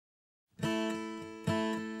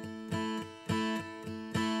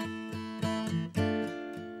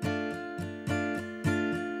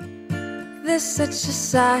There's such a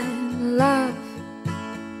silent love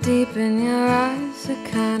deep in your eyes, a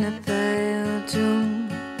kind of pale doom,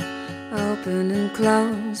 open and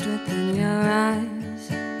closed within your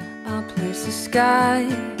eyes. I'll place the sky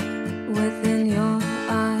within your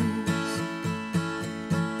eyes.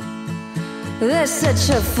 There's such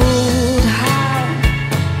a fooled heart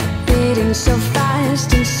beating so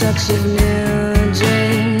fast in search of new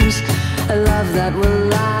dreams, a love that will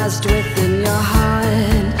last within your heart.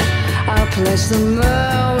 I'll place the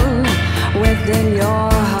moon within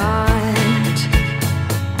your heart.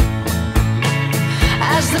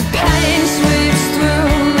 As the pain sweeps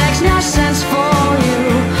through, makes no sense for you.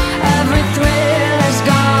 Every thrill is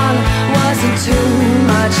gone, wasn't too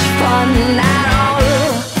much fun at all.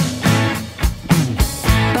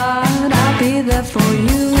 But I'll be there for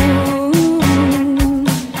you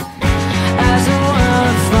as the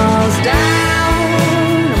world falls down.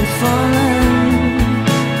 I'm falling,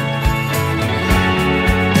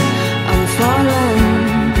 I'm falling,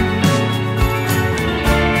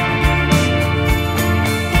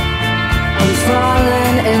 I'm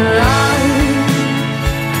falling in love.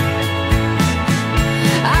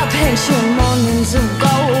 I'll paint your mornings of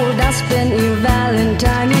gold, I'll spend your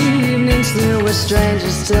Valentine evenings through with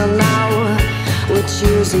strangers till now. We're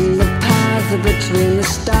choosing the path between the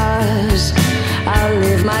stars. I'll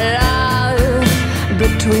leave my love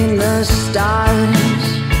between the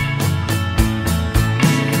stars.